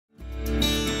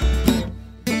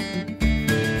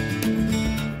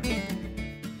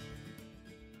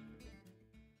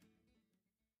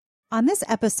On this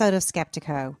episode of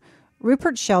Skeptico,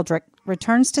 Rupert Sheldrake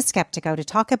returns to Skeptico to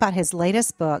talk about his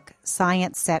latest book,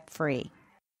 Science Set Free.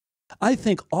 I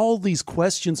think all these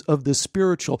questions of the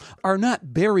spiritual are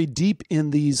not buried deep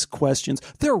in these questions.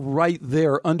 They're right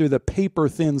there under the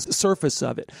paper-thin surface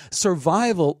of it.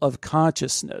 Survival of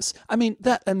consciousness. I mean,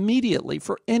 that immediately,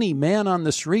 for any man on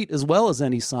the street as well as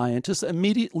any scientist,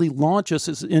 immediately launches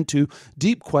us into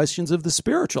deep questions of the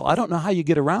spiritual. I don't know how you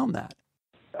get around that.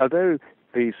 Although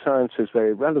the science is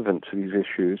very relevant to these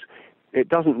issues, it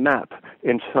doesn't map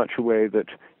in such a way that,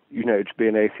 you know, to be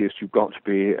an atheist, you've got to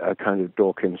be a kind of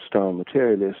Dawkins-style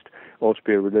materialist, or to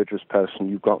be a religious person,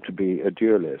 you've got to be a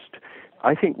dualist.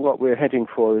 I think what we're heading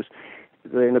for is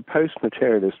that in a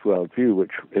post-materialist worldview,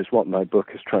 which is what my book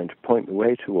is trying to point the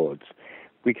way towards,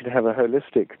 we could have a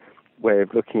holistic way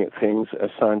of looking at things, a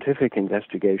scientific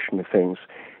investigation of things,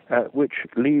 which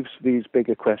leaves these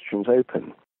bigger questions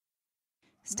open.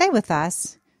 Stay with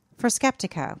us for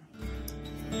Skeptico.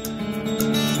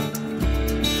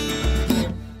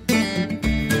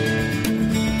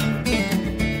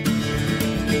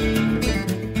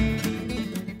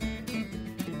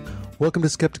 Welcome to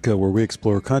Skeptico, where we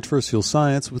explore controversial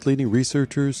science with leading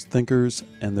researchers, thinkers,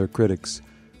 and their critics.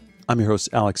 I'm your host,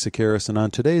 Alex Sakaris, and on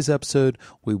today's episode,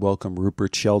 we welcome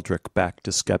Rupert Sheldrake back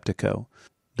to Skeptico.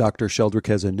 Dr. Sheldrake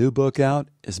has a new book out.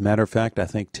 As a matter of fact, I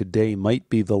think today might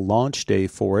be the launch day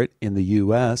for it in the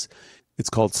U.S. It's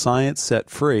called Science Set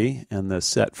Free, and the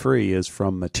set free is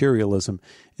from Materialism,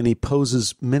 and he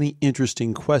poses many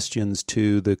interesting questions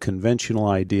to the conventional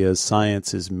ideas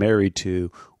science is married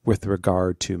to with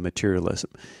regard to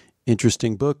materialism.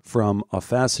 Interesting book from a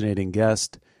fascinating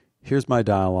guest. Here's my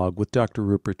dialogue with Dr.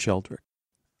 Rupert Sheldrake.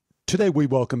 Today we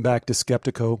welcome back to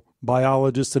Skeptico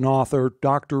biologist and author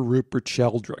Dr. Rupert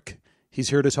Sheldrake. He's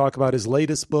here to talk about his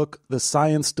latest book, The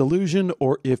Science Delusion,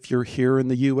 or if you're here in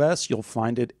the U.S., you'll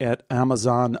find it at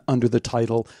Amazon under the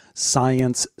title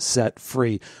Science Set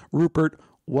Free. Rupert,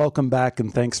 welcome back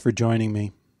and thanks for joining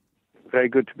me. Very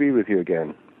good to be with you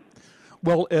again.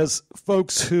 Well, as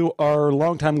folks who are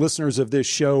longtime listeners of this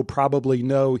show probably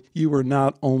know, you were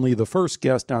not only the first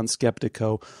guest on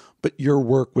Skeptico, but your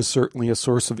work was certainly a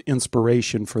source of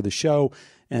inspiration for the show.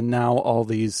 And now all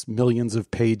these millions of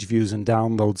page views and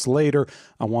downloads later,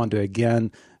 I want to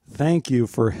again thank you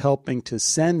for helping to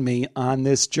send me on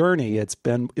this journey. It's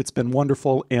been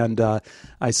wonderful, and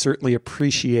I certainly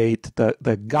appreciate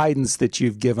the guidance that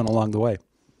you've given along the way.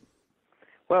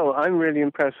 Well, I'm really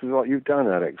impressed with what you've done,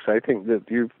 Alex. I think that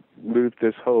you've moved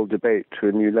this whole debate to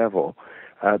a new level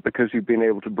because you've been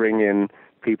able to bring in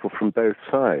people from both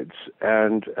sides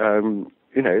and,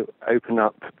 open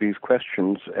up these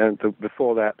questions. And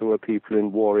before that, there were people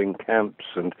in warring camps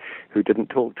and who didn't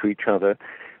talk to each other.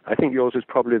 I think yours is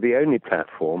probably the only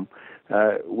platform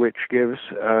which gives,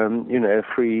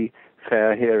 free,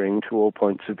 fair hearing to all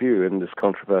points of view in this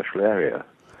controversial area.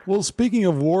 Well, speaking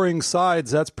of warring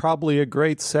sides, that's probably a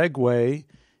great segue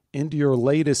into your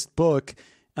latest book.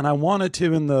 And I wanted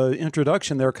to, in the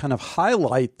introduction there, kind of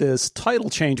highlight this title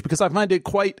change because I find it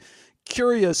quite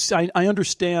curious. I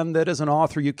understand that as an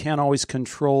author, you can't always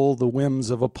control the whims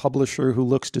of a publisher who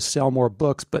looks to sell more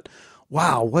books. But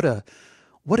wow, what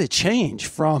a change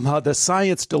from the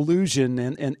science delusion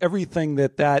and everything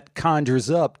that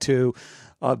conjures up to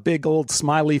a big old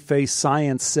smiley face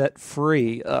Science Set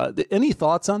Free. Any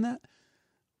thoughts on that?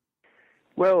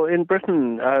 Well, in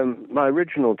Britain, my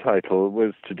original title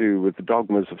was to do with the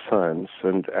dogmas of science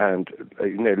and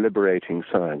liberating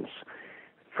science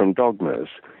from dogmas.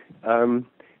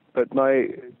 But my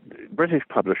British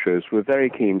publishers were very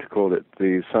keen to call it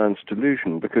the Science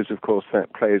Delusion because, of course,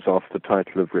 that plays off the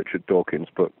title of Richard Dawkins'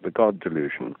 book, The God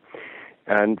Delusion.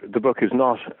 And the book is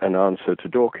not an answer to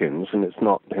Dawkins, and it's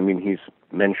not, he's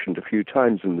mentioned a few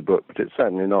times in the book, but it's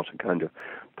certainly not a kind of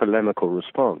polemical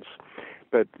response.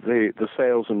 But the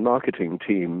sales and marketing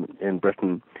team in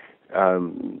Britain,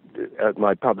 at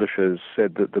my publishers,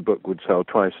 said that the book would sell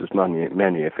twice as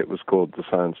many if it was called The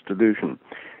Science Delusion,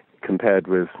 compared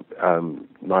with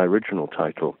my original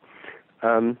title.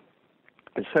 So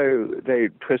they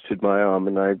twisted my arm,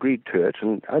 and I agreed to it.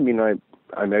 And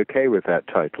I'm okay with that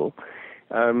title.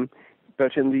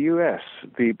 But in the U.S.,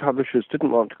 the publishers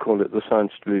didn't want to call it The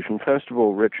Science Delusion. First of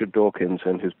all, Richard Dawkins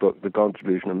and his book, The God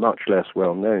Delusion, are much less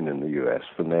well known in the U.S.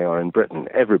 than they are in Britain.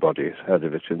 Everybody's heard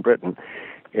of it in Britain.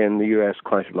 In the U.S.,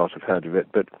 quite a lot have heard of it.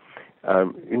 But,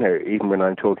 even when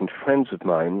I'm talking to friends of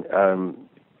mine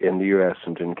in the U.S.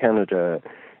 and in Canada,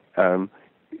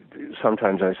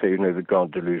 sometimes I say, The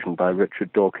God Delusion by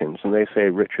Richard Dawkins, and they say,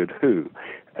 Richard who?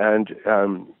 And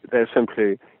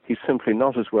he's simply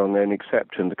not as well known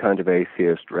except in the kind of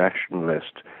atheist,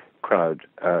 rationalist crowd.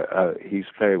 He's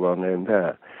very well known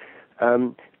there.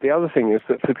 The other thing is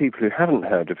that for people who haven't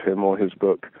heard of him or his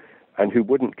book and who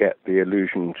wouldn't get the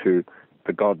allusion to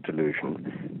the God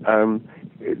delusion,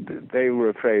 they were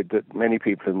afraid that many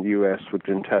people in the U.S. would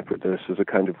interpret this as a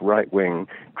kind of right-wing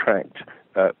tract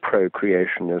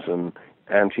pro-creationism,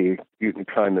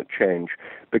 anti-climate change,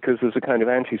 because there's a kind of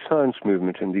anti-science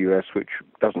movement in the U.S. which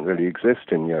doesn't really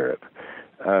exist in Europe.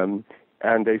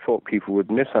 And they thought people would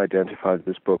misidentify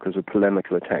this book as a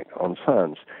polemical attack on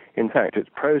science. In fact, it's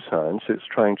pro-science. It's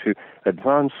trying to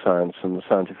advance science and the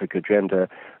scientific agenda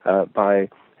by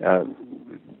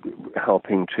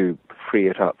helping to free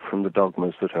it up from the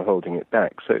dogmas that are holding it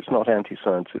back. So it's not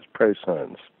anti-science, it's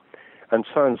pro-science. And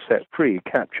Science Set Free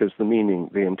captures the meaning,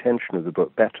 the intention of the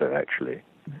book better, actually.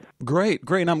 Great.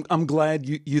 I'm glad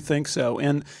you think so.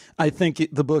 And I think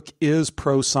the book is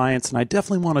pro-science, and I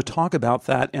definitely want to talk about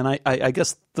that. And I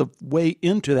guess the way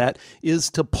into that is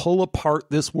to pull apart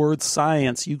this word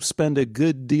science. You spend a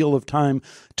good deal of time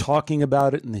talking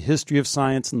about it and the history of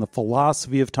science and the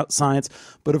philosophy of science.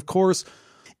 But of course,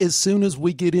 as soon as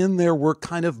we get in there, we're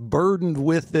kind of burdened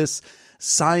with this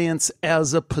science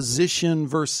as a position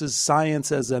versus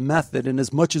science as a method. And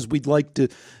as much as we'd like to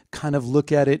kind of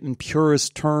look at it in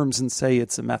purist terms and say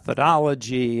it's a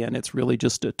methodology and it's really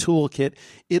just a toolkit,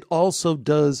 it also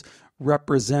does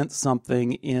represent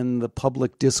something in the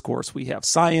public discourse we have.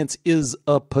 Science is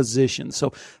a position.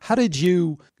 So how did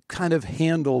you kind of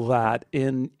handle that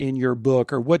in your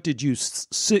book, or what did you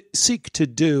seek to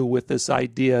do with this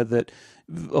idea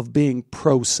of being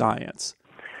pro-science?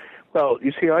 Well,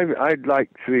 you see, I'd like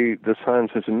the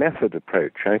science as a method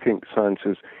approach. I think science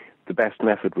is the best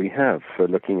method we have for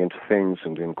looking into things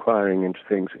and inquiring into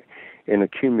things in a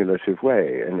cumulative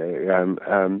way.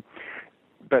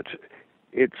 But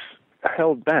it's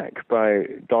held back by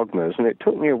dogmas, and it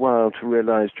took me a while to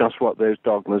realize just what those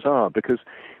dogmas are, because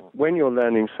when you're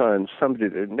learning science,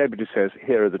 nobody says,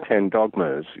 here are the 10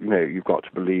 dogmas, you've got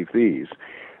to believe these.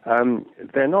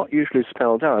 They're not usually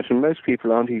spelled out, and most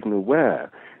people aren't even aware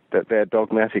that they're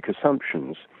dogmatic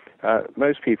assumptions.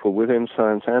 Most people within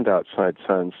science and outside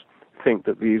science think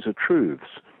that these are truths,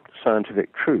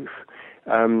 scientific truth.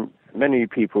 Many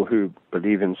people who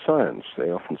believe in science, they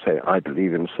often say, I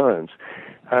believe in science,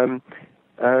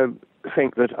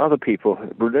 think that other people,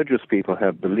 religious people,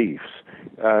 have beliefs.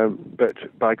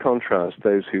 But by contrast,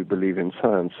 those who believe in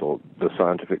science or the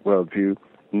scientific worldview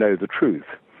know the truth.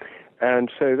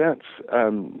 And so that's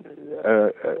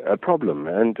a problem.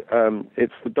 And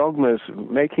it's the dogmas,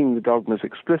 making the dogmas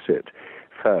explicit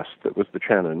first, that was the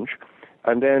challenge.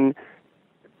 And then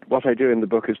what I do in the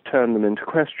book is turn them into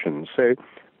questions. So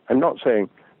I'm not saying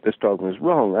this dogma is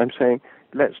wrong. I'm saying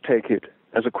let's take it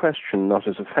as a question, not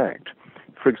as a fact.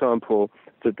 For example,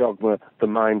 the dogma, the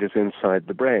mind is inside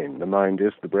the brain, the mind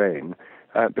is the brain,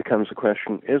 becomes a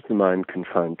question, is the mind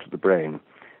confined to the brain?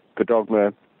 The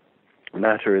dogma,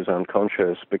 matter is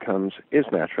unconscious, becomes, is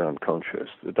matter unconscious?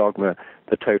 The dogma,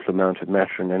 the total amount of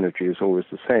matter and energy is always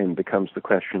the same, becomes the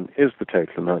question, is the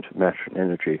total amount of matter and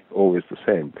energy always the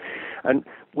same? And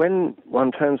when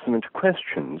one turns them into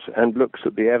questions and looks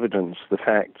at the evidence, the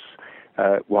facts,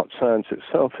 what science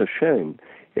itself has shown,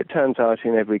 it turns out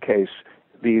in every case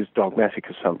these dogmatic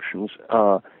assumptions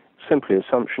are simply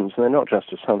assumptions, and they're not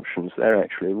just assumptions, they're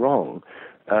actually wrong.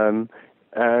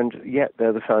 And yet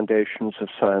they're the foundations of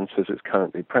science as it's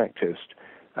currently practiced.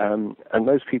 And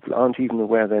most people aren't even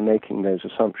aware they're making those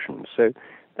assumptions. So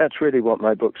that's really what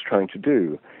my book's trying to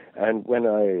do. And when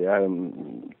I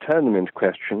turn them into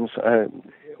questions,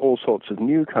 all sorts of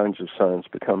new kinds of science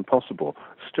become possible,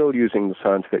 still using the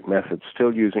scientific method,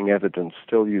 still using evidence,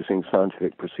 still using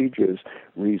scientific procedures,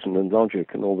 reason and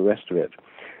logic and all the rest of it,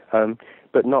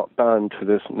 but not bound to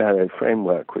this narrow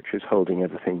framework which is holding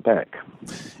everything back.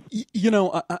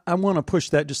 I want to push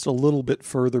that just a little bit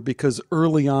further, because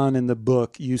early on in the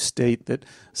book you state that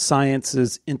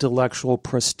science's intellectual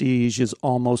prestige is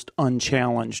almost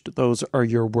unchallenged. Those are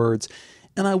your words.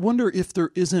 And I wonder if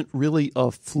there isn't really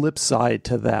a flip side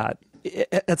to that.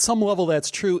 At some level that's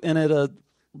true, and at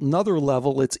another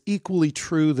level it's equally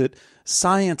true that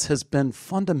science has been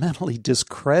fundamentally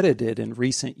discredited in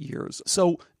recent years.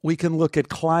 So we can look at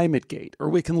ClimateGate, or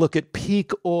we can look at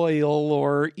peak oil,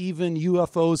 or even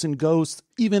UFOs and ghosts,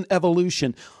 even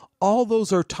evolution. All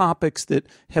those are topics that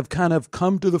have kind of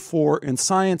come to the fore, and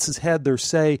science has had their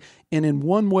say, and in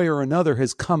one way or another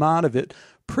has come out of it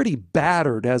pretty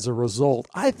battered as a result.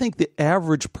 I think the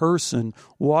average person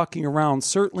walking around,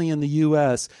 certainly in the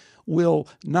U.S., will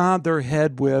nod their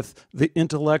head with the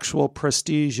intellectual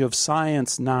prestige of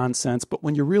science nonsense, but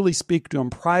when you really speak to them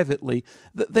privately,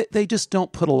 they just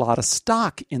don't put a lot of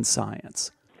stock in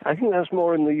science. I think that's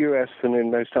more in the US than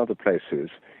in most other places.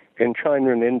 In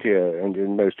China and India and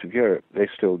in most of Europe, they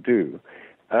still do.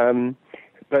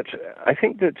 But I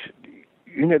think that,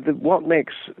 what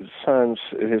makes science,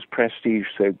 its prestige,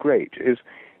 so great is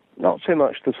not so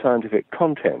much the scientific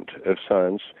content of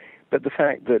science, but the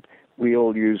fact that we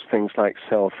all use things like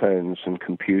cell phones and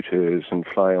computers and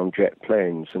fly on jet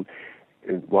planes and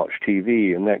watch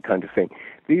TV and that kind of thing.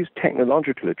 These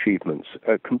technological achievements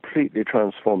are completely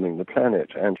transforming the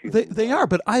planet. And they are,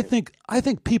 but I think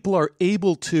people are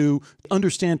able to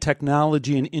understand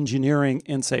technology and engineering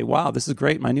and say, wow, this is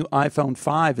great. My new iPhone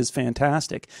 5 is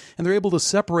fantastic. And they're able to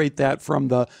separate that from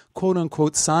the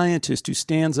quote-unquote scientist who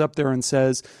stands up there and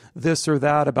says this or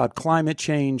that about climate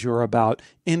change or about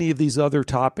any of these other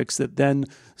topics that then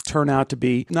turn out to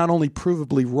be not only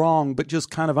provably wrong, but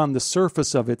just kind of on the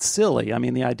surface of it silly. I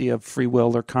mean, the idea of free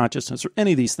will or consciousness or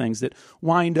any of these things that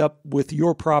wind up with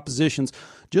your propositions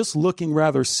just looking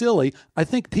rather silly. I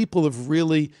think people have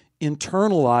really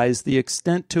internalized the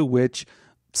extent to which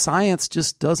science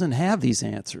just doesn't have these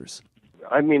answers.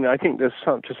 I mean, I think to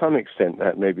some extent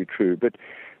that may be true, but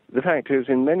the fact is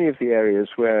in many of the areas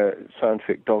where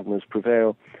scientific dogmas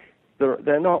prevail,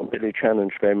 they're not really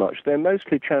challenged very much. They're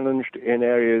mostly challenged in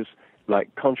areas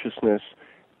like consciousness,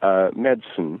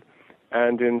 medicine,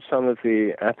 and in some of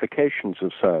the applications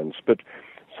of science. But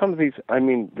some of these, I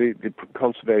mean, the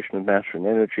conservation of matter and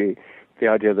energy, the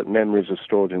idea that memories are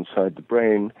stored inside the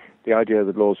brain, the idea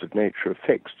that laws of nature are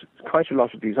fixed, quite a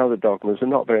lot of these other dogmas are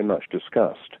not very much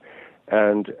discussed.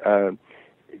 And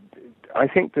I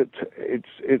think that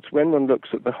it's when one looks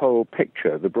at the whole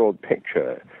picture, the broad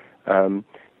picture,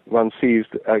 one sees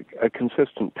a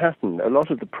consistent pattern. A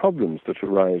lot of the problems that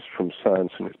arise from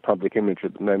science and its public image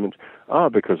at the moment are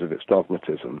because of its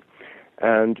dogmatism,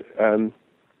 and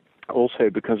also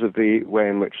because of the way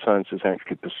in which science is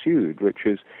actually pursued, which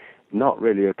is not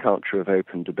really a culture of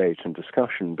open debate and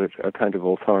discussion, but a kind of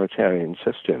authoritarian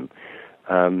system.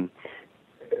 So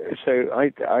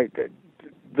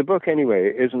the book, anyway,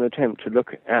 is an attempt to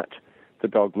look at the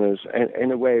dogmas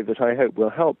in a way that I hope will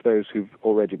help those who've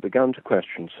already begun to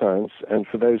question science, and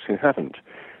for those who haven't,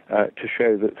 to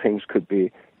show that things could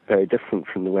be very different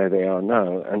from the way they are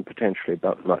now and potentially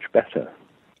much better.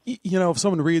 If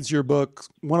someone reads your book,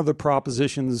 one of the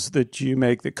propositions that you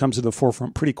make that comes to the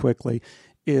forefront pretty quickly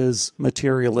is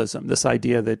materialism, this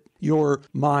idea that your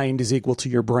mind is equal to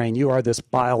your brain. You are this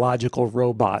biological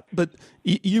robot. But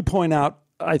you point out,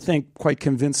 I think, quite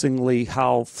convincingly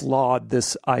how flawed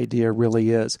this idea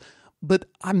really is. But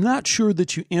I'm not sure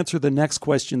that you answer the next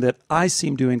question that I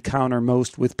seem to encounter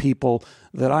most with people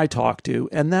that I talk to,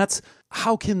 and that's,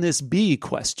 how can this be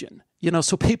question?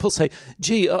 So people say,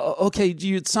 gee, okay,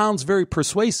 it sounds very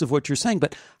persuasive what you're saying,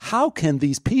 but how can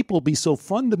these people be so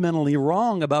fundamentally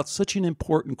wrong about such an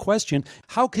important question?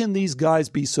 How can these guys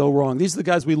be so wrong? These are the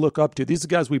guys we look up to. These are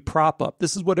the guys we prop up.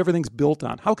 This is what everything's built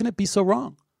on. How can it be so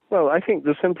wrong? Well, I think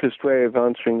the simplest way of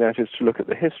answering that is to look at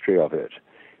the history of it.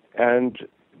 And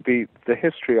the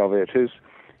history of it is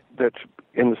that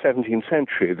in the 17th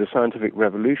century, the scientific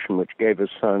revolution, which gave us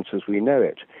science as we know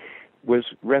it, was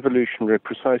revolutionary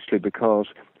precisely because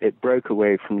it broke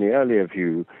away from the earlier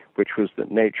view, which was that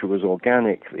nature was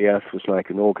organic, the earth was like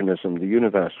an organism, the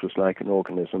universe was like an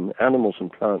organism, animals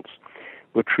and plants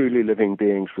were truly living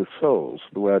beings with souls.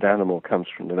 The word animal comes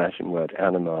from the Latin word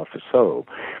anima, for soul.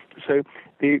 So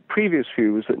the previous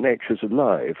view was that nature is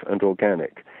alive and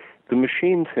organic. The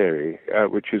machine theory,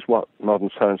 which is what modern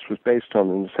science was based on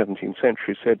in the 17th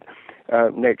century, said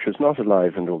nature is not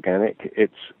alive and organic,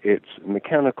 it's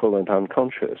mechanical and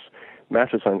unconscious.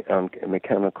 Matter's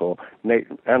mechanical.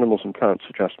 Animals and plants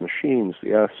are just machines.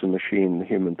 The earth's a machine, the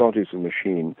human body's a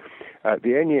machine.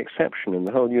 The only exception in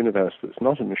the whole universe that's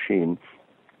not a machine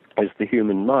is the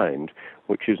human mind,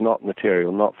 which is not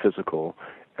material, not physical,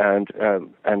 and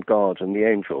God and the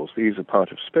angels. These are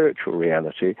part of spiritual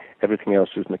reality. Everything else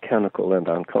is mechanical and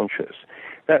unconscious.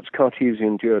 That's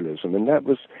Cartesian dualism, and that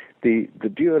was the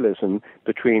dualism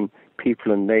between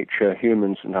people and nature,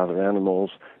 humans and other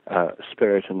animals,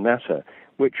 spirit and matter,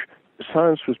 which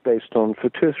science was based on for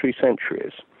 2 or 3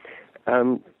 centuries.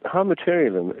 How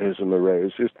materialism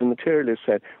arose is the materialists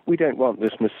said, we don't want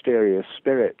this mysterious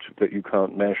spirit that you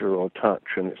can't measure or touch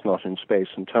and it's not in space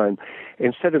and time.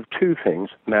 Instead of 2 things,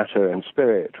 matter and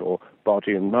spirit, or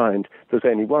body and mind, there's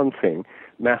only one thing,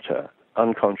 matter,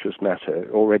 unconscious matter,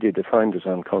 already defined as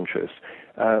unconscious.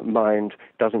 Mind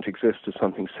doesn't exist as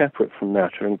something separate from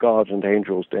matter, and God and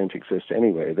angels don't exist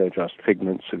anyway. They're just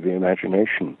figments of the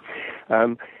imagination.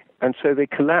 And so they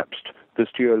collapsed this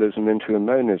dualism into a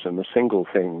monism, a single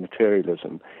thing,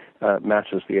 materialism.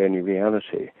 Matter's the only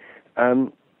reality.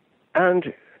 And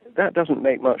that doesn't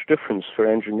make much difference for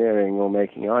engineering or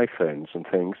making iPhones and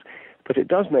things, but it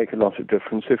does make a lot of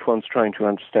difference if one's trying to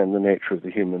understand the nature of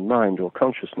the human mind or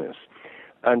consciousness.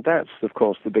 And that's, of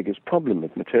course, the biggest problem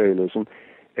with materialism.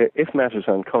 If matter's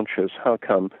unconscious, how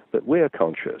come that we're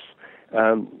conscious?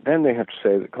 Then they have to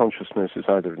say that consciousness is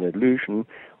either an illusion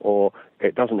or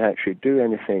it doesn't actually do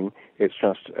anything. It's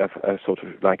just a sort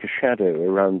of like a shadow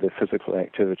around the physical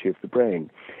activity of the brain.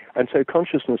 And so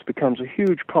consciousness becomes a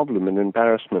huge problem and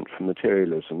embarrassment for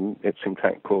materialism. It's in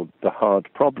fact called the hard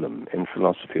problem in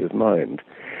philosophy of mind.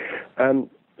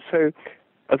 So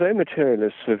although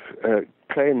materialists have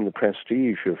claimed the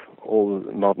prestige of all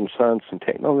modern science and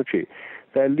technology,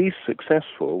 they're least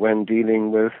successful when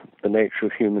dealing with the nature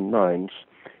of human minds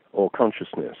or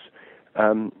consciousness.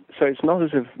 So it's not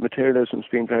as if materialism's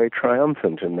been very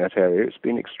triumphant in that area. It's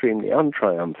been extremely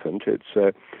untriumphant.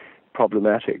 It's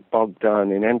problematic, bogged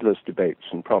down in endless debates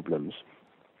and problems.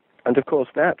 And of course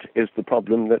that is the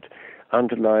problem that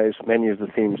underlies many of the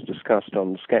themes discussed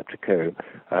on the Skeptico,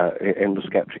 in the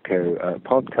Skeptico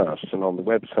podcast and on the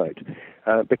website.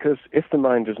 Because if the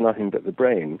mind is nothing but the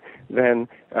brain, then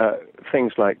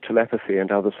things like telepathy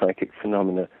and other psychic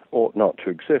phenomena ought not to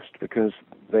exist because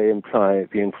they imply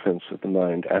the influence of the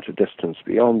mind at a distance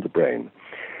beyond the brain.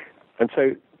 And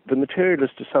so the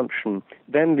materialist assumption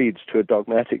then leads to a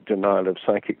dogmatic denial of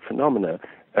psychic phenomena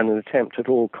and an attempt at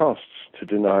all costs to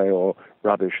deny or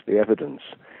rubbish the evidence.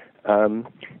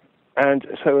 And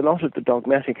so a lot of the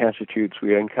dogmatic attitudes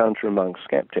we encounter among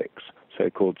skeptics,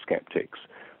 so-called skeptics,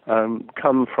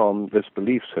 come from this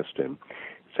belief system.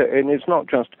 So, and it's not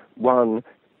just one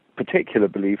particular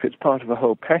belief, it's part of a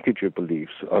whole package of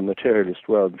beliefs, a materialist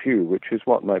worldview, which is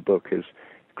what my book is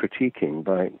critiquing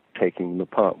by taking them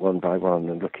apart one by one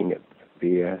and looking at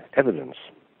the evidence.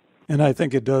 And I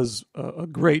think it does a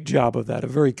great job of that, a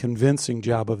very convincing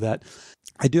job of that.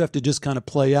 I do have to just kind of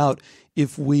play out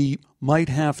if we might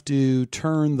have to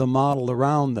turn the model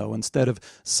around, though, instead of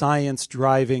science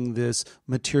driving this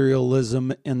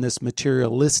materialism and this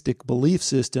materialistic belief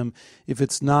system, if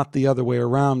it's not the other way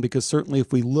around, because certainly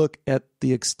if we look at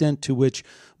the extent to which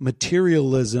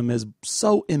materialism is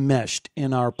so enmeshed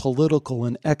in our political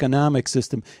and economic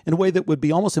system in a way that would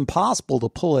be almost impossible to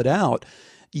pull it out,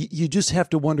 you just have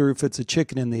to wonder if it's a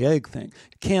chicken and the egg thing.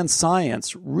 Can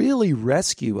science really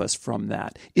rescue us from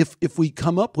that? If we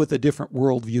come up with a different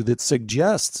worldview that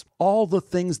suggests all the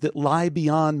things that lie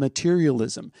beyond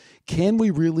materialism, can we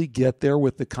really get there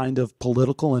with the kind of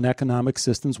political and economic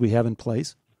systems we have in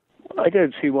place? I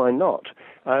don't see why not.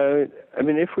 I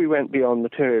mean, if we went beyond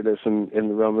materialism in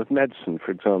the realm of medicine,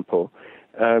 for example,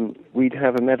 we'd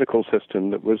have a medical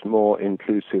system that was more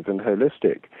inclusive and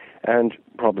holistic and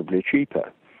probably cheaper.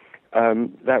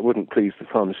 That wouldn't please the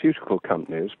pharmaceutical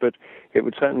companies, but it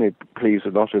would certainly please a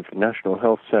lot of national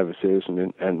health services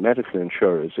and medical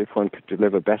insurers if one could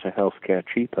deliver better health care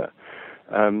cheaper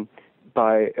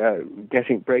by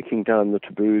breaking down the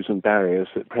taboos and barriers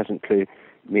that presently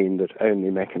mean that only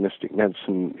mechanistic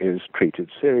medicine is treated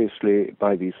seriously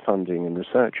by these funding and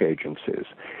research agencies.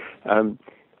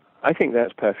 I think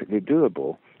that's perfectly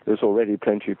doable. There's already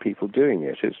plenty of people doing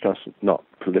it. It's just not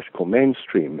political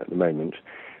mainstream at the moment.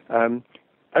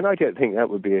 And I don't think that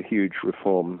would be a huge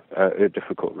reform, a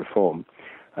difficult reform.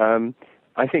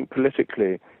 I think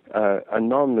politically, a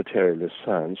non-materialist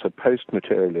science, a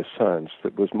post-materialist science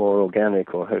that was more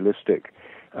organic or holistic,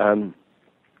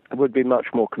 would be much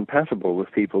more compatible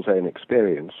with people's own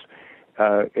experience.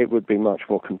 It would be much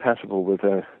more compatible with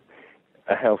a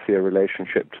healthier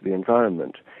relationship to the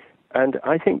environment. And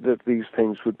I think that these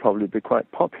things would probably be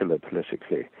quite popular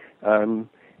politically.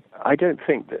 I don't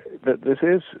think that this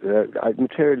is,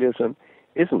 materialism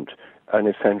isn't an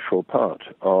essential part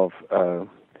of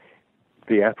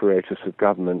the apparatus of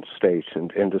government, state,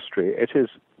 and industry. It is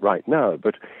right now,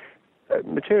 but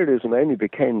materialism only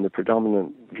became the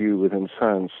predominant view within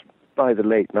science by the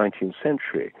late 19th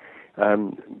century.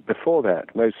 Before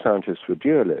that, most scientists were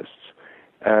dualists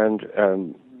and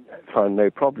found no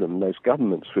problem. Most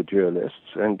governments were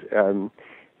dualists, and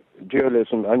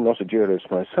dualism, I'm not a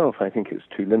dualist myself, I think it's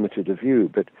too limited a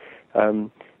view, but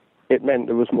it meant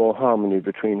there was more harmony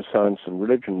between science and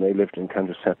religion. They lived in kind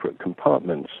of separate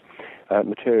compartments.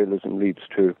 Materialism leads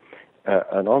to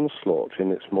an onslaught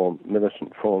in its more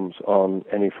militant forms on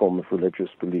any form of religious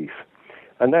belief.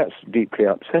 And that's deeply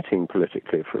upsetting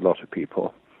politically for a lot of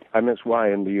people. And that's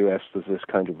why in the US there's this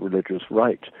kind of religious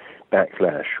right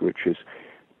backlash, which is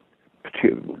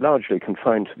largely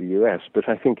confined to the US, but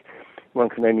I think one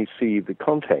can only see the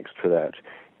context for that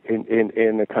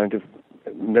in a kind of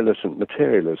militant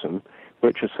materialism,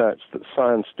 which asserts that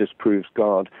science disproves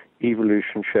God,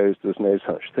 evolution shows there's no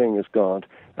such thing as God,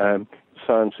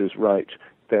 science is right,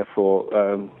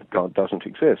 therefore God doesn't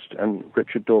exist. And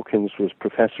Richard Dawkins was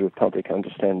Professor of Public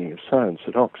Understanding of Science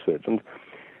at Oxford, and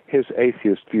his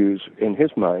atheist views in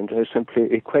his mind are simply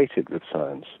equated with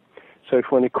science. So if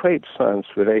one equates science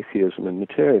with atheism and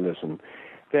materialism,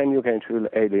 then you're going to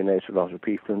alienate a lot of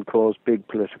people and cause big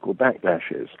political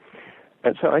backlashes.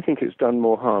 And so I think it's done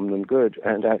more harm than good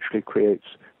and actually creates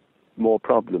more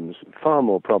problems, far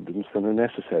more problems than are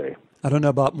necessary. I don't know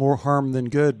about more harm than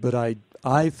good, but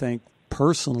I think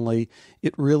personally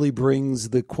it really brings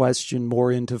the question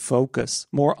more into focus,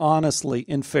 more honestly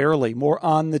and fairly, more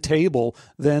on the table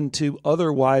than to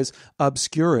otherwise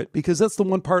obscure it. Because that's the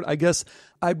one part I guess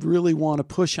I really want to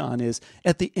push on is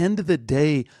at the end of the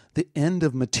day, the end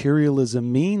of materialism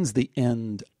means the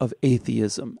end of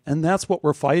atheism. And that's what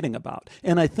we're fighting about.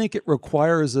 And I think it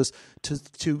requires us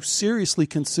to seriously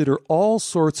consider all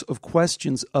sorts of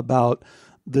questions about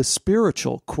the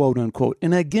spiritual, quote unquote.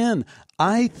 And again,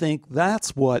 I think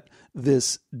that's what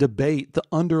this debate, the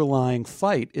underlying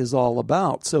fight, is all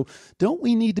about. So don't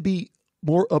we need to be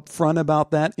more upfront about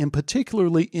that, and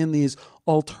particularly in these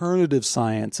alternative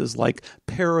sciences like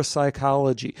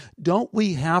parapsychology? Don't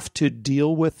we have to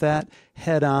deal with that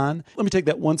head on? Let me take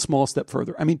that one small step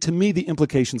further. I mean, to me, the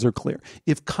implications are clear.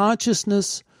 If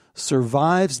consciousness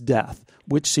survives death,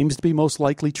 which seems to be most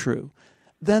likely true,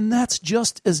 then that's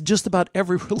just about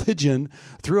every religion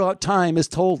throughout time has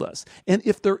told us. And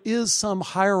if there is some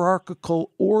hierarchical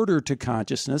order to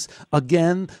consciousness,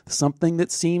 again, something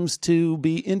that seems to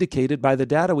be indicated by the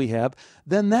data we have,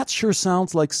 then that sure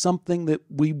sounds like something that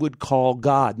we would call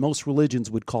God. Most religions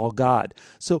would call God.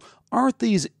 So aren't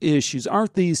these issues,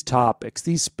 aren't these topics,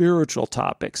 these spiritual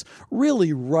topics,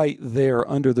 really right there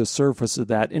under the surface of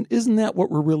that? And isn't that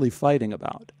what we're really fighting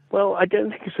about? Well, I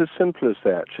don't think it's as simple as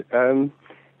that.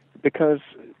 Because,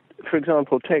 for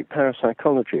example, take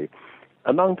parapsychology.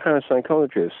 Among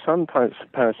parapsychologists, some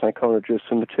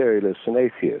parapsychologists are materialists and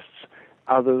atheists.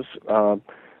 Others are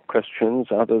Christians,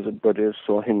 others are Buddhists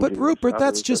or Hindus. But Rupert,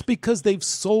 that's just because they've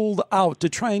sold out to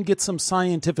try and get some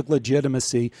scientific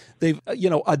legitimacy. They've,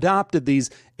 adopted these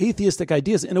atheistic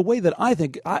ideas in a way that I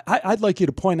think, I'd like you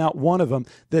to point out one of them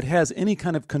that has any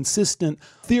kind of consistent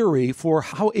theory for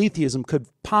how atheism could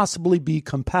possibly be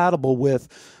compatible with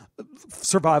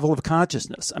survival of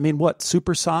consciousness. I mean, what,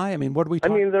 super psi? I mean, what are we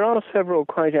talking? I mean, there are several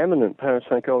quite eminent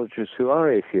parapsychologists who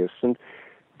are atheists, and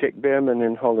Dick Bierman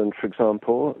in Holland, for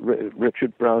example,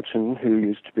 Richard Broughton, who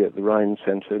used to be at the Rhine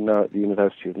Centre, now at the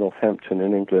University of Northampton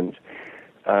in England,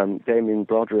 Damien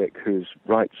Broderick, who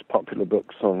writes popular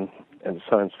books on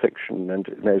science fiction and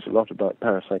knows a lot about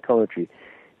parapsychology.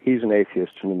 He's an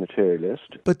atheist and a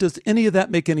materialist. But does any of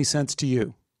that make any sense to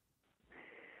you?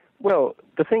 Well,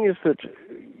 the thing is that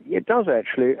it does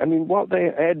actually. I mean,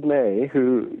 Ed May,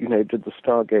 who did the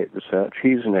Stargate research,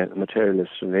 he's a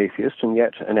materialist and atheist, and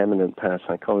yet an eminent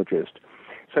parapsychologist.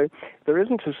 So there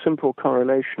isn't a simple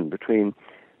correlation between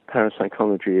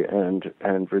parapsychology and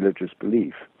religious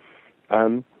belief.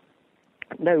 No,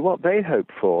 what they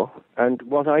hope for, and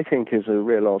what I think is a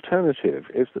real alternative,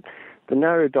 is that the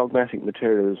narrow dogmatic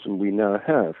materialism we now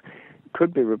have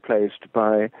could be replaced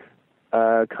by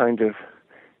a kind of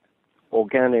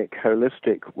organic,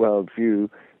 holistic worldview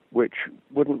which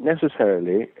wouldn't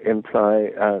necessarily imply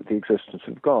the existence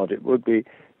of God. It would be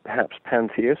perhaps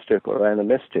pantheistic or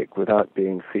animistic without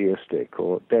being theistic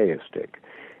or deistic.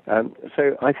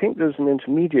 So I think there's an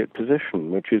intermediate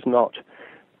position which is not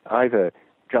either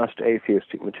just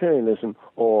atheistic materialism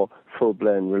or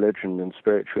full-blown religion and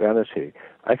spirituality.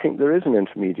 I think there is an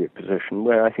intermediate position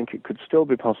where I think it could still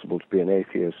be possible to be an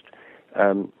atheist,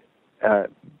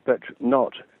 but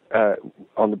not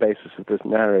on the basis of this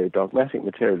narrow dogmatic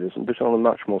materialism, but on a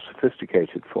much more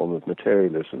sophisticated form of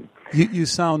materialism. You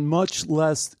sound much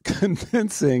less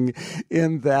convincing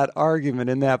in that argument,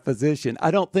 in that position.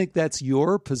 I don't think that's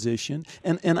your position,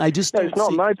 and I just don't it's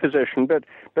not my position, but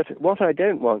what I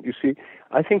don't want, you see,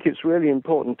 I think it's really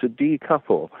important to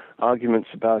decouple arguments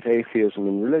about atheism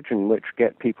and religion, which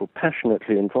get people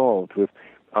passionately involved with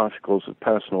articles of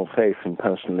personal faith and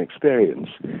personal experience.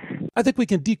 I think we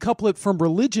can decouple it from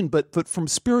religion, but from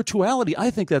spirituality, I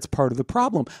think that's part of the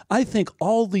problem. I think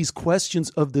all these questions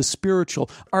of the spiritual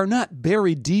are not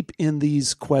buried deep in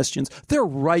these questions. They're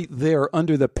right there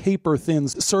under the paper-thin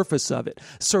surface of it.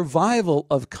 Survival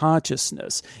of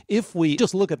consciousness. If we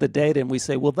just look at the data and we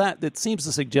say, well, that seems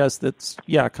to suggest that,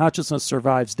 consciousness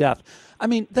survives death. I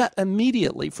mean, that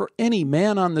immediately, for any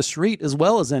man on the street as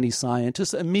well as any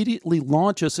scientist, immediately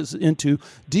launches us into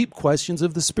deep questions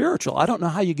of the spiritual. I don't know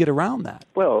how you get around that.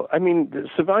 Well, I mean, the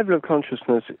survival of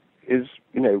consciousness is,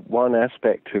 one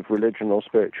aspect of religion or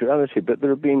spirituality, but there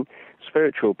have been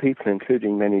spiritual people,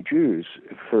 including many Jews,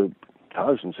 for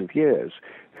thousands of years,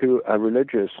 who are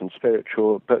religious and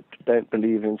spiritual but don't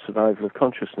believe in survival of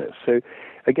consciousness. So,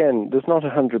 again, there's not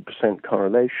 100%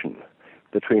 correlation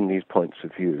between these points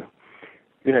of view.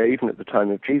 Even at the time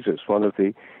of Jesus, one of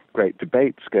the great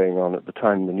debates going on at the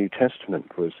time the New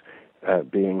Testament was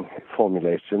being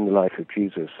formulated in the life of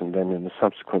Jesus and then in the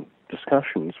subsequent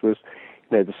discussions was,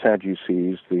 the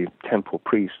Sadducees, the temple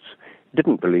priests,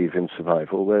 didn't believe in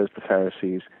survival, whereas the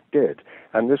Pharisees did.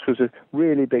 And this was a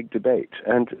really big debate,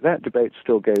 and that debate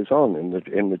still goes on in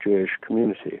the Jewish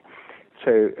community.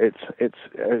 So it's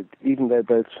even though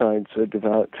both sides are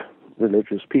devout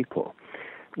religious people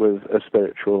with a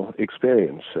spiritual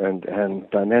experience and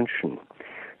dimension.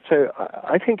 So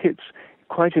I think it's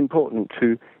quite important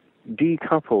to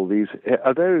decouple these,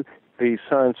 although the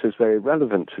science is very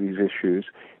relevant to these issues,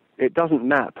 it doesn't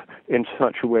map in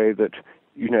such a way that,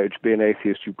 to be an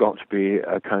atheist, you've got to be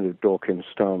a kind of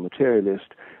Dawkins-style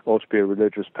materialist, or to be a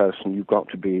religious person, you've got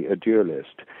to be a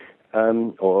dualist.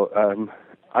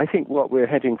 I think what we're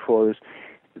heading for is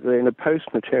that in a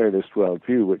post-materialist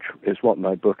worldview, which is what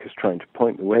my book is trying to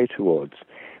point the way towards,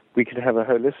 we could have a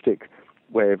holistic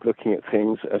way of looking at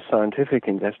things, a scientific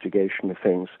investigation of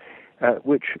things,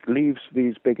 which leaves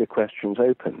these bigger questions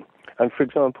open. And for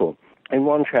example, in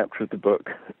one chapter of the book,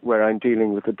 where I'm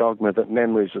dealing with the dogma that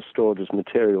memories are stored as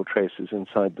material traces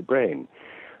inside the brain,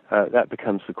 that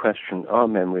becomes the question, are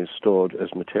memories stored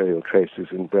as material traces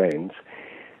in brains?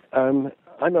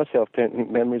 I myself don't think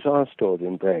memories are stored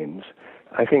in brains.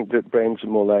 I think that brains are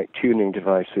more like tuning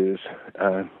devices,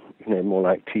 more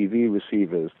like TV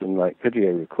receivers than like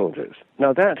video recorders.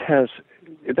 Now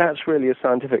that's really a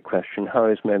scientific question, how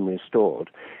is memory stored?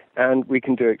 And we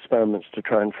can do experiments to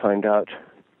try and find out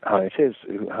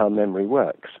how memory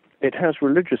works. It has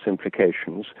religious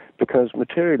implications because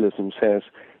materialism says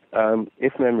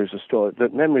if memories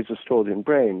are stored in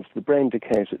brains, the brain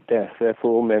decays at death,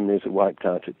 therefore all memories are wiped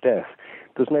out at death.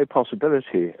 There's no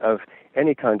possibility of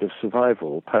any kind of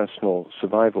survival, personal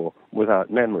survival, without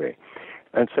memory.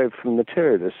 And so for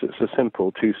materialists, it's a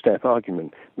simple two-step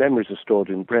argument. Memories are stored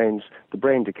in brains, the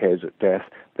brain decays at death,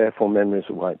 therefore memories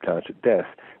are wiped out at death.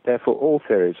 Therefore all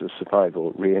theories of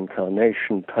survival,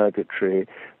 reincarnation, purgatory,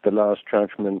 the last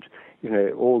judgment,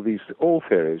 all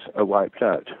theories are wiped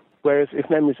out. Whereas if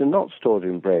memories are not stored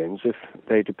in brains, if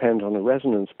they depend on a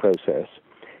resonance process,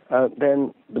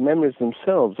 then the memories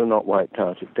themselves are not wiped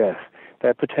out at death.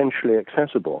 They're potentially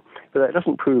accessible. But that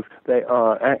doesn't prove they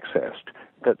are accessed,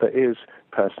 that there is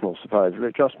personal survival.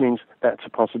 It just means that's a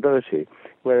possibility.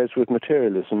 Whereas with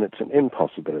materialism, it's an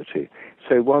impossibility.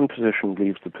 So one position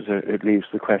leaves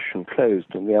the question closed,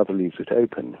 and the other leaves it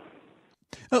open.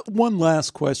 One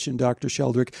last question, Dr.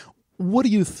 Sheldrake. What do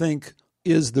you think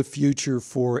is the future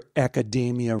for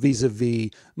academia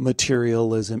vis-a-vis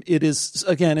materialism? It is,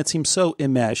 again, it seems so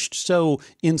enmeshed, so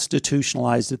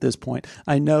institutionalized at this point.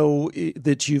 I know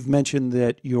that you've mentioned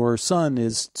that your son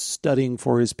is studying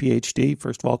for his PhD.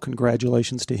 First of all,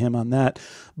 congratulations to him on that.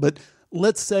 But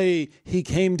let's say he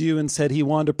came to you and said he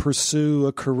wanted to pursue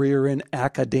a career in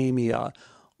academia.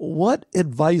 What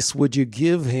advice would you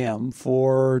give him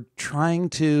for trying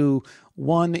to,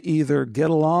 one, either get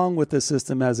along with the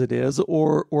system as it is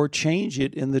or change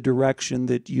it in the direction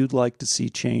that you'd like to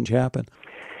see change happen?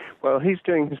 Well, he's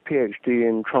doing his PhD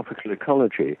in tropical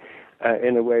ecology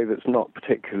in a way that's not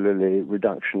particularly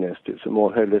reductionist. It's a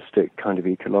more holistic kind of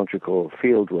ecological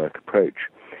fieldwork approach.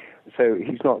 So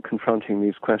he's not confronting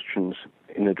these questions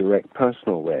in a direct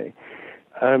personal way.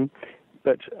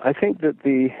 But I think that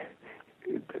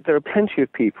there are plenty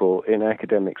of people in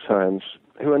academic science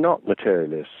who are not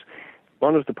materialists.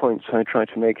 One of the points I try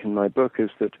to make in my book is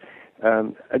that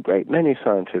a great many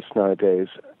scientists nowadays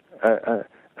are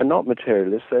not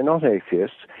materialists, they're not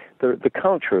atheists. The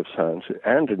culture of science,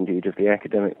 and indeed of the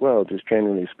academic world, is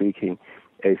generally speaking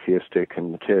atheistic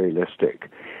and materialistic.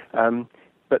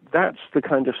 But that's the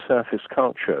kind of surface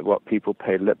culture, what people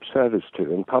pay lip service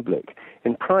to in public.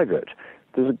 In private,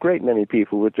 there's a great many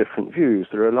people with different views.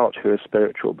 There are a lot who are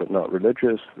spiritual but not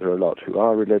religious. There are a lot who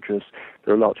are religious.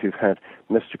 There are a lot who've had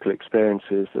mystical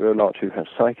experiences. There are a lot who have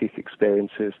psychic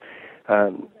experiences.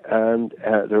 And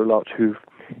there are a lot who've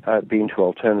been to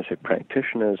alternative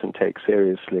practitioners and take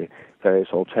seriously various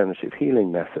alternative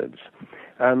healing methods.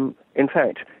 In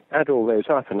fact, add all those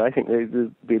up, and I think they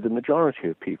would be the majority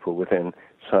of people within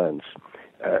science.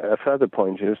 A further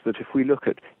point is that if we look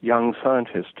at young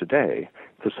scientists today,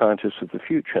 the scientists of the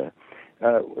future,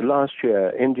 last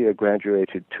year India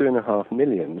graduated 2.5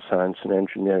 million science and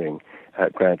engineering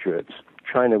graduates.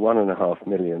 China 1.5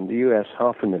 million, the US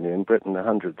 500,000, Britain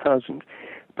 100,000.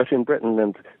 But in Britain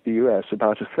and the US,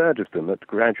 about a third of them at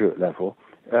graduate level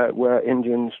were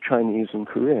Indians, Chinese, and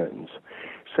Koreans.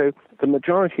 So the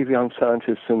majority of young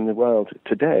scientists in the world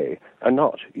today are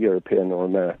not European or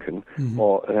American,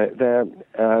 or they're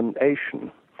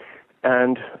Asian.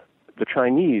 And the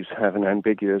Chinese have an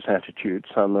ambiguous attitude.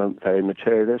 Some are very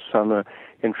materialist, some are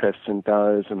interested in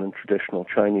Taoism and traditional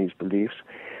Chinese beliefs.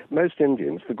 Most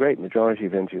Indians, the great majority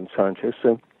of Indian scientists,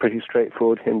 are pretty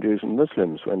straightforward Hindus and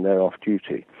Muslims when they're off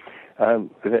duty.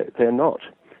 They're not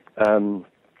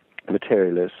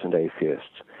materialists and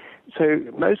atheists. So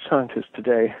most scientists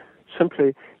today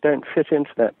simply don't fit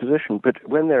into that position. But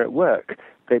when they're at work,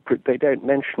 they don't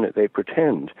mention it. They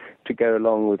pretend to go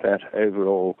along with that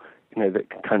overall,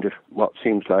 that kind of what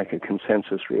seems like a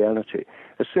consensus reality.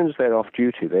 As soon as they're off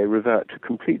duty, they revert to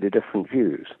completely different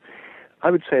views. I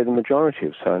would say the majority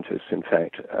of scientists, in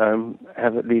fact,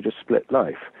 lead a split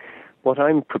life. What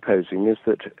I'm proposing is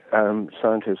that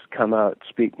scientists come out,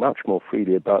 speak much more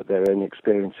freely about their own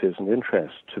experiences and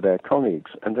interests to their colleagues,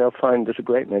 and they'll find that a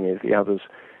great many of the others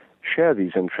share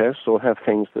these interests or have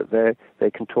things that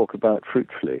they can talk about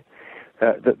fruitfully.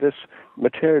 That this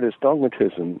materialist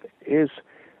dogmatism is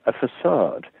a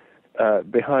facade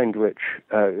behind which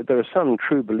there are some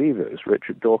true believers.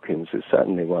 Richard Dawkins is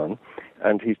certainly one,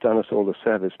 and he's done us all a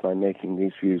service by making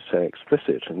these views so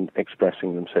explicit and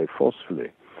expressing them so forcefully.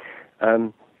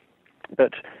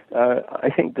 But I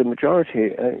think the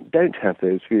majority don't have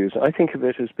those views. I think of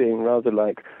it as being rather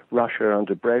like Russia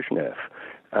under Brezhnev.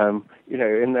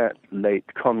 In that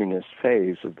late communist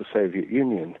phase of the Soviet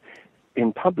Union,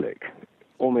 in public,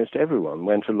 almost everyone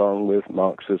went along with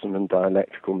Marxism and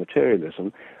dialectical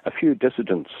materialism. A few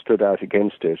dissidents stood out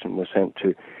against it and were sent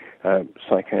to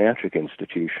psychiatric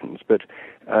institutions, but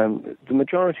the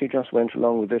majority just went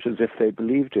along with it as if they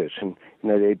believed it, and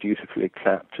they dutifully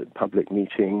clapped at public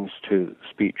meetings to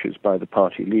speeches by the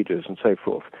party leaders and so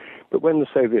forth. But when the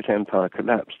Soviet Empire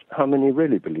collapsed, how many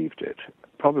really believed it?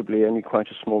 Probably only quite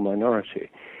a small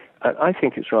minority. I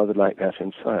think it's rather like that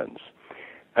in science.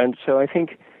 And so I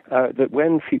think that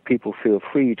when people feel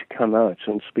free to come out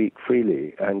and speak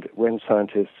freely, and when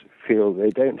scientists feel they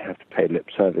don't have to pay lip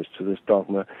service to this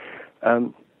dogma,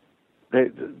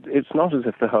 it's not as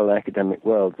if the whole academic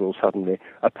world will suddenly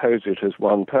oppose it as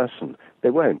one person.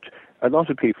 They won't. A lot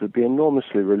of people would be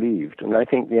enormously relieved, and I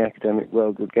think the academic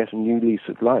world would get a new lease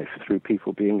of life through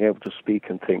people being able to speak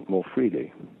and think more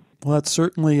freely. Well, that's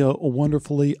certainly a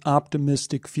wonderfully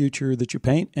optimistic future that you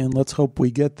paint, and let's hope we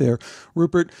get there.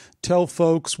 Rupert, tell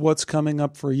folks what's coming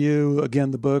up for you. Again,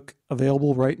 the book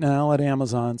available right now at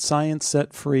Amazon, Science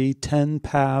Set Free, 10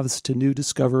 Paths to New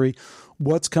Discovery.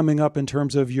 What's coming up in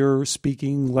terms of your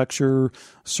speaking lecture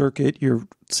circuit? It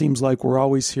seems like we're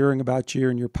always hearing about you,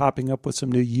 and you're popping up with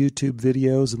some new YouTube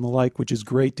videos and the like, which is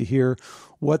great to hear.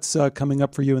 What's coming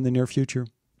up for you in the near future?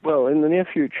 Well, in the near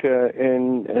future,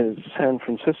 in San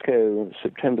Francisco,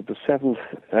 September the 7th,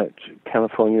 at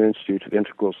California Institute of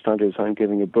Integral Studies, I'm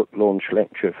giving a book launch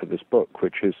lecture for this book,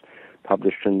 which is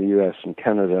published in the U.S. and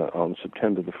Canada on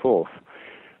September the 4th.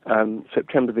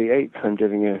 September the 8th, I'm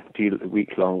giving a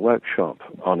week-long workshop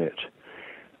on it.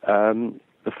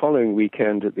 The following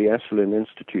weekend at the Esalen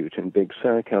Institute in Big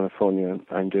Sur, California,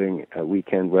 I'm doing a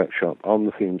weekend workshop on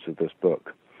the themes of this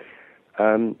book.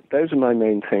 Those are my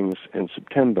main things in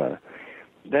September.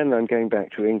 Then I'm going back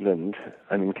to England.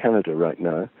 I'm in Canada right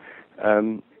now.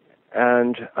 And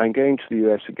I'm going to the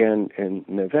U.S. again in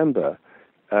November.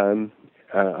 I'm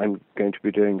going to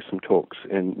be doing some talks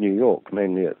in New York,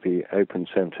 mainly at the Open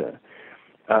Center.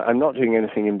 I'm not doing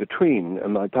anything in between,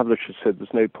 and my publisher said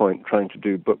there's no point trying to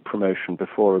do book promotion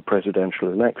before a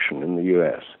presidential election in the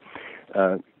U.S.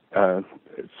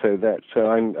 So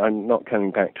I'm not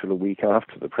coming back till a week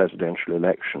after the presidential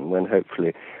election, when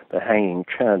hopefully the hanging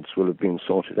chads will have been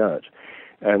sorted out,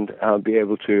 and I'll be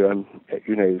able to,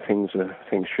 things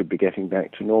should be getting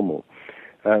back to normal.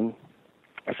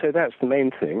 So that's the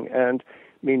main thing, and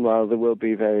meanwhile there will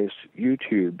be various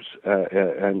YouTubes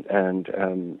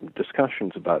and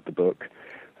discussions about the book.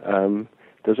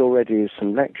 There's already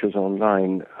some lectures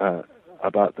online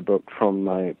about the book from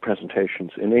my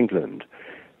presentations in England.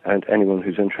 And anyone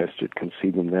who's interested can see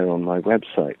them there on my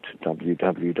website,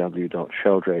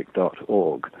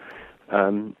 www.sheldrake.org.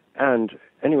 And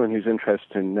anyone who's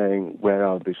interested in knowing where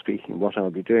I'll be speaking, what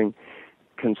I'll be doing,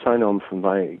 can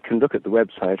look at the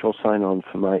website or sign on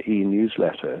for my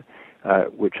e-newsletter,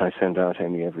 which I send out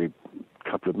only every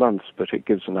couple of months, but it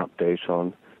gives an update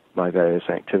on my various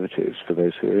activities for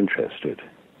those who are interested.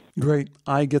 Great.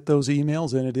 I get those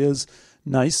emails, and it is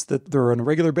nice that they're on a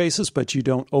regular basis, but you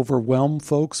don't overwhelm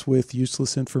folks with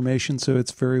useless information, so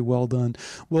it's very well done.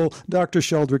 Well, Dr.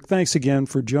 Sheldrake, thanks again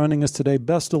for joining us today.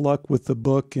 Best of luck with the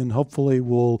book, and hopefully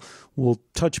we'll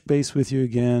touch base with you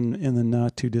again in the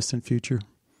not-too-distant future.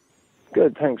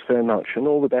 Good, thanks very much, and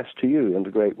all the best to you and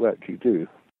the great work you do.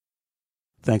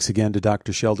 Thanks again to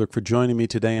Dr. Sheldrake for joining me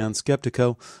today on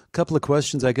Skeptico. A couple of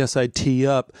questions I guess I'd tee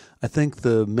up. I think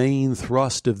the main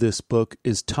thrust of this book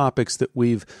is topics that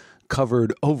we've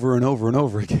covered over and over and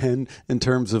over again in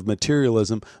terms of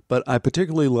materialism, but I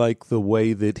particularly like the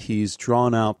way that he's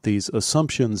drawn out these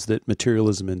assumptions that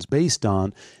materialism is based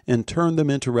on and turned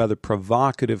them into rather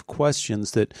provocative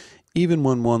questions that even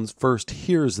when one first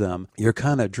hears them, you're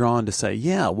kind of drawn to say,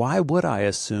 yeah, why would I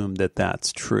assume that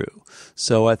that's true?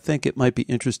 So I think it might be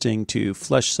interesting to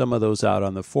flesh some of those out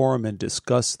on the forum and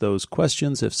discuss those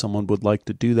questions. If someone would like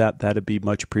to do that, that'd be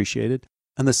much appreciated.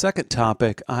 And the second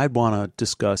topic I'd want to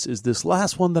discuss is this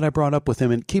last one that I brought up with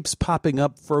him, and it keeps popping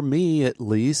up for me at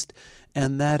least,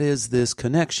 and that is this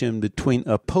connection between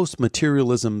a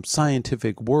post-materialism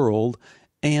scientific world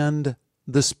and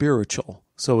the spiritual.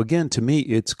 So again, to me,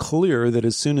 it's clear that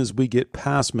as soon as we get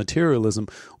past materialism,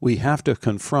 we have to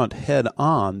confront head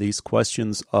on these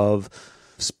questions of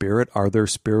spirit. Are there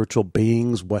spiritual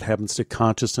beings? What happens to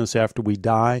consciousness after we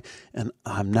die? And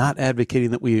I'm not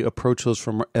advocating that we approach those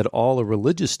from at all a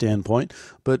religious standpoint,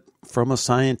 but from a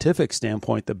scientific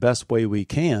standpoint, the best way we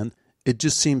can. It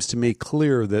just seems to me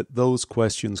clear that those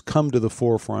questions come to the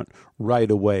forefront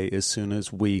right away as soon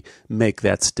as we make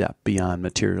that step beyond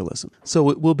materialism.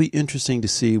 So it will be interesting to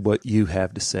see what you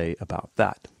have to say about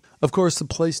that. Of course, the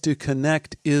place to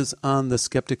connect is on the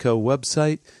Skeptico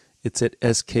website. It's at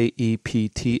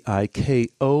skeptiko.com.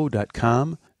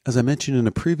 As I mentioned in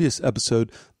a previous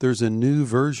episode, there's a new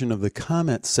version of the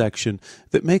comment section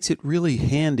that makes it really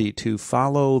handy to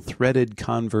follow threaded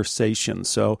conversation.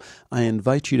 So I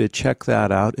invite you to check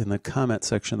that out in the comment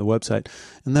section of the website.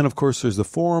 And then, of course, there's the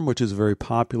forum, which is a very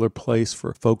popular place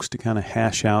for folks to kind of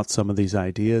hash out some of these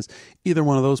ideas. Either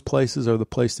one of those places are the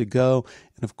place to go.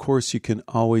 And, of course, you can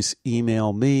always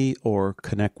email me or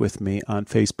connect with me on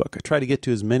Facebook. I try to get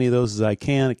to as many of those as I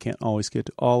can. I can't always get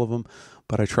to all of them,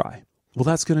 but I try. Well,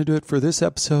 that's going to do it for this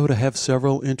episode. I have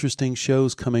several interesting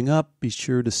shows coming up. Be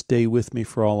sure to stay with me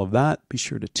for all of that. Be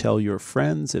sure to tell your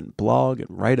friends and blog and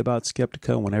write about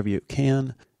Skeptico whenever you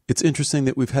can. It's interesting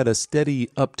that we've had a steady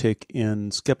uptick in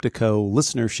Skeptico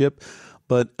listenership,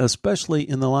 but especially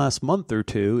in the last month or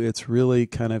two, it's really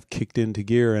kind of kicked into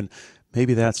gear, and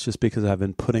maybe that's just because I've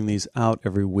been putting these out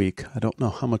every week. I don't know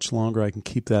how much longer I can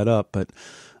keep that up, but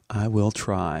I will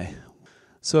try.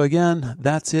 So again,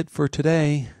 that's it for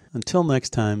today. Until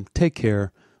next time, take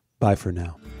care. Bye for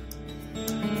now.